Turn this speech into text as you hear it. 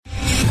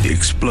The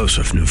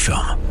explosive new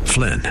film,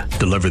 Flynn,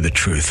 Deliver the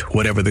Truth,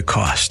 Whatever the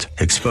Cost,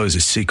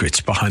 exposes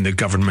secrets behind the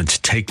government's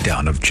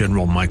takedown of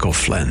General Michael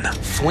Flynn.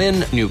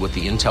 Flynn knew what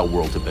the intel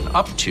world had been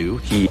up to.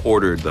 He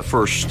ordered the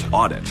first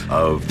audit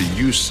of the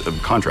use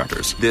of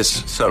contractors.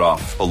 This set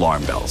off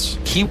alarm bells.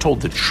 He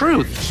told the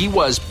truth. He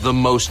was the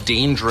most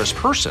dangerous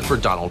person for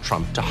Donald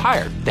Trump to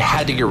hire. They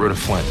had to get rid of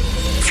Flynn.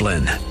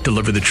 Flynn,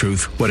 Deliver the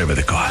Truth, Whatever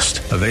the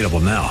Cost. Available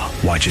now.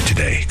 Watch it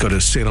today. Go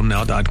to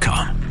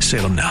salemnow.com.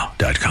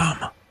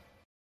 salemnow.com.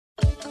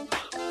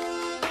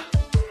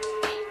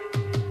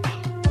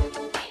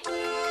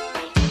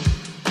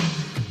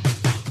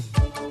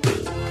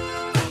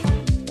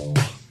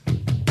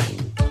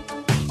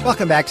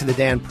 Welcome back to the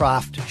Dan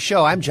Proft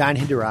Show. I'm John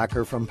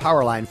Hinderaker from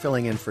Powerline,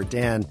 filling in for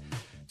Dan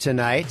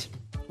tonight.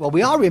 Well,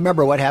 we all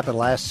remember what happened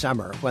last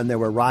summer when there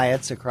were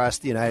riots across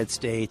the United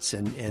States,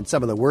 and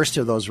some of the worst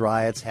of those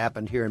riots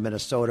happened here in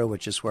Minnesota,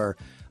 which is where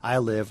I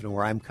live and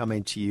where I'm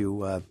coming to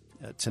you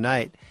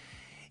tonight.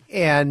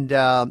 And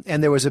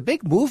there was a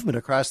big movement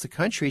across the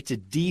country to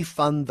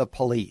defund the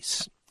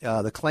police.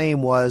 The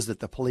claim was that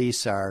the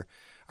police are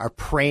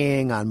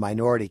preying on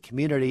minority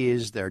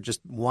communities. They're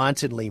just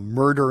wantonly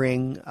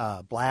murdering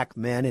black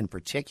men in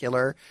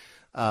particular,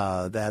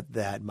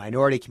 that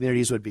minority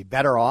communities would be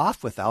better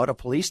off without a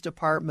police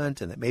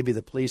department, and that maybe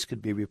the police could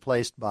be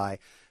replaced by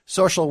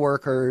social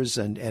workers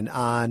and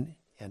on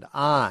and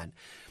on.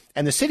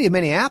 And the city of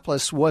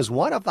Minneapolis was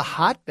one of the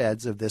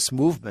hotbeds of this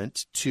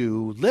movement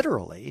to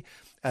literally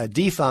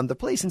defund the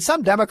police. And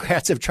some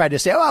Democrats have tried to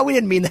say, oh, we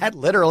didn't mean that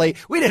literally.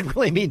 We didn't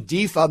really mean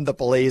defund the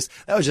police.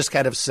 That was just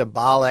kind of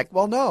symbolic.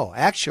 Well, no,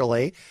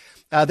 actually,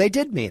 they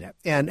did mean it.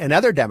 And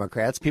other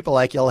Democrats, people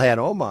like Ilhan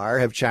Omar,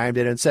 have chimed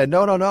in and said,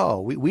 no.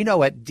 We know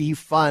what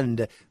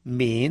defund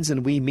means,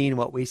 and we mean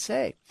what we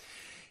say.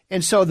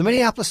 And so the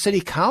Minneapolis City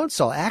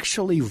Council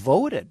actually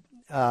voted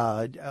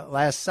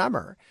last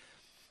summer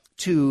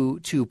to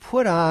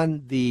put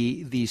on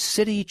the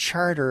city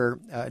charter,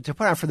 to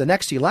put on for the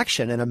next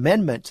election an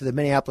amendment to the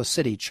Minneapolis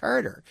City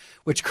Charter,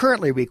 which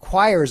currently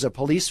requires a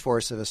police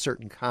force of a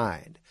certain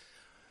kind,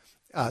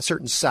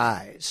 certain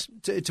size,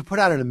 to put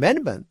out an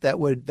amendment that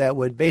would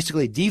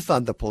basically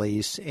defund the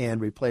police and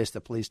replace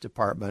the police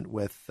department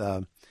with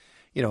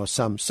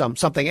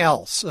something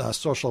else, a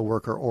social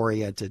worker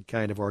oriented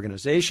kind of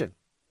organization.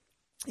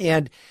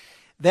 And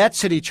that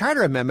city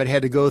charter amendment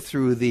had to go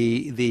through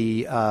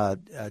the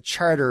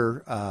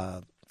charter.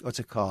 What's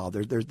it called?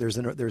 There's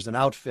an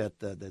outfit,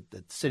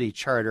 the city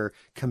charter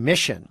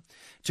commission,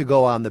 to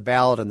go on the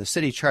ballot, and the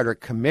city charter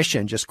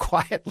commission just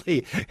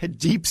quietly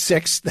deep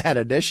sixed that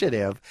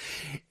initiative,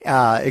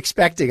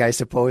 expecting, I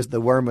suppose, the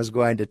worm was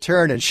going to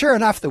turn. And sure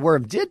enough, the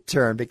worm did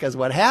turn, because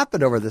what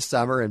happened over the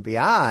summer and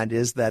beyond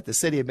is that the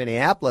city of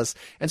Minneapolis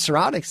and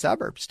surrounding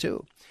suburbs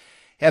too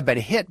have been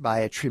hit by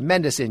a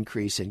tremendous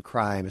increase in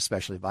crime,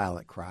 especially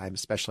violent crime,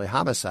 especially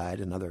homicide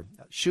and other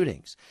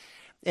shootings.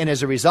 And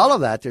as a result of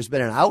that, there's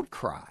been an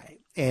outcry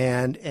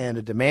and a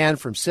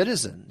demand from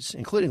citizens,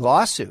 including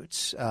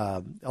lawsuits,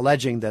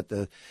 alleging that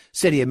the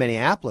city of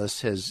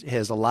Minneapolis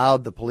has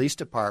allowed the police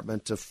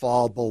department to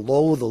fall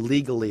below the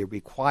legally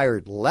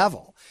required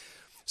level.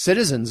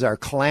 Citizens are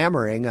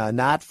clamoring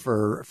not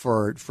for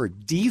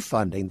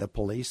defunding the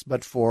police,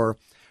 but for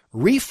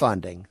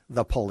refunding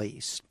the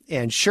police.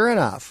 And sure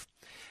enough,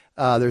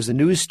 there's a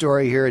news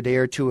story here a day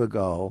or two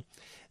ago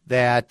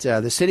that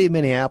the city of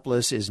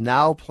Minneapolis is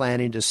now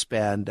planning to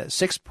spend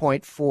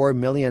 $6.4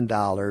 million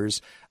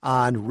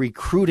on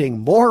recruiting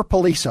more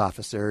police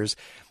officers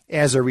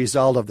as a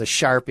result of the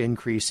sharp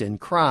increase in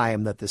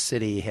crime that the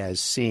city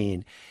has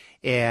seen.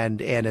 And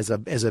as a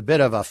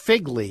bit of a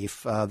fig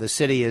leaf, the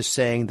city is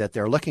saying that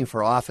they're looking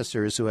for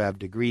officers who have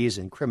degrees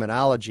in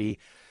criminology,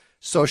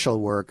 social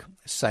work,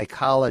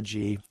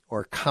 psychology,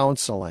 or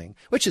counseling,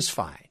 which is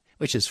fine.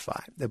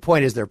 The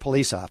point is they're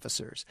police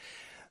officers.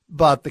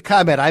 But the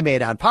comment I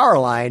made on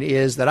Powerline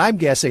is that I'm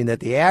guessing that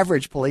the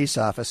average police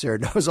officer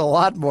knows a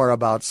lot more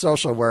about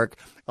social work,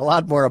 a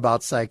lot more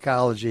about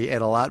psychology,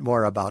 and a lot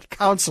more about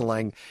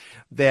counseling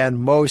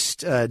than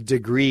most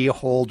degree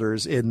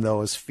holders in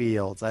those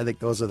fields. I think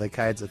those are the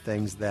kinds of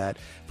things that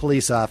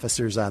police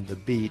officers on the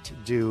beat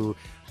do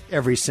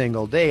every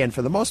single day, and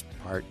for the most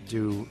part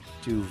do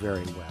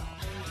very well.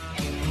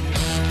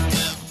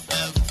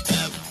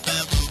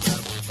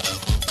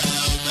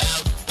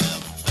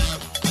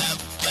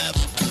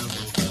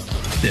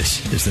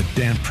 This is the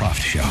Dan Proft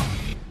Show.